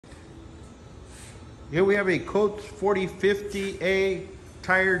Here we have a Coates 4050A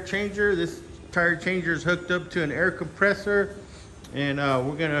tire changer. This tire changer is hooked up to an air compressor, and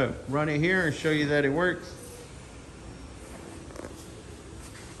we're gonna run it here and show you that it works.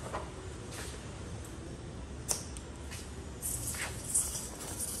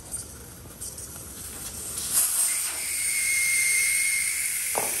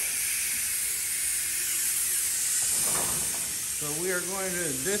 So we are going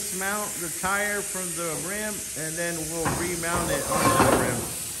to dismount the tire from the rim, and then we'll remount it onto the rim.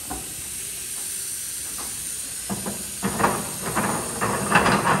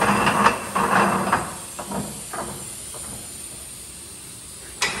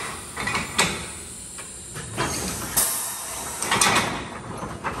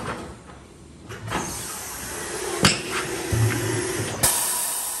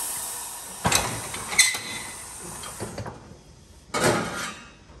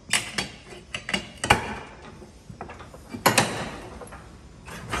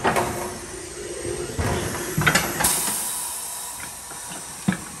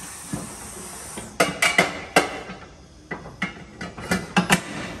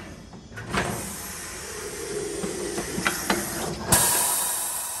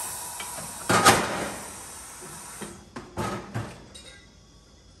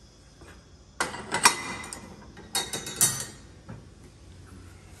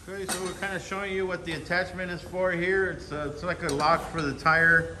 Okay, so we're kind of showing you what the attachment is for here. It's like a lock for the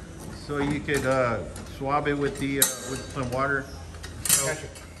tire, so you could swab it with some water. So, Patch it.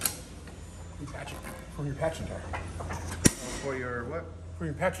 You patch it from your patching tire. for your what? For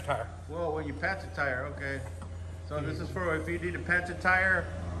your patch tire. Well, when you patch a tire, okay. So this is for if you need to patch a tire,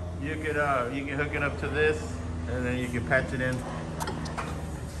 you can hook it up to this, and then you can patch it in.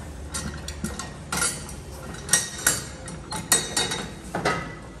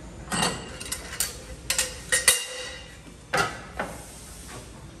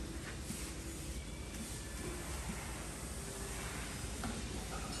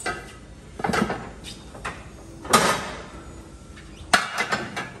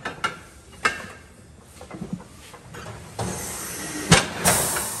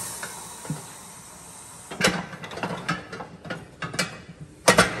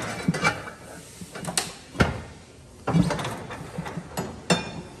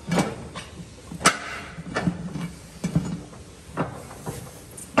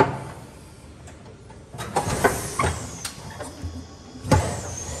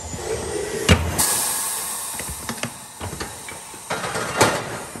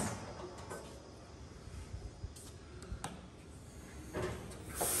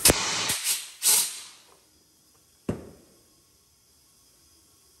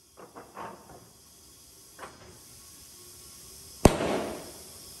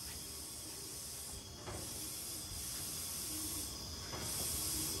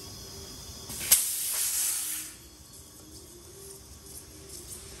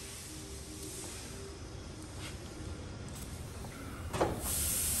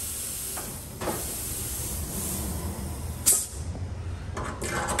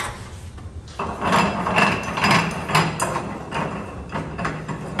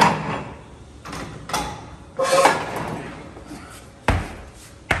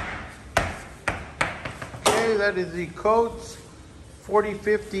 That is the Coates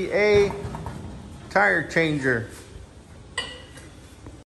 4050A tire changer.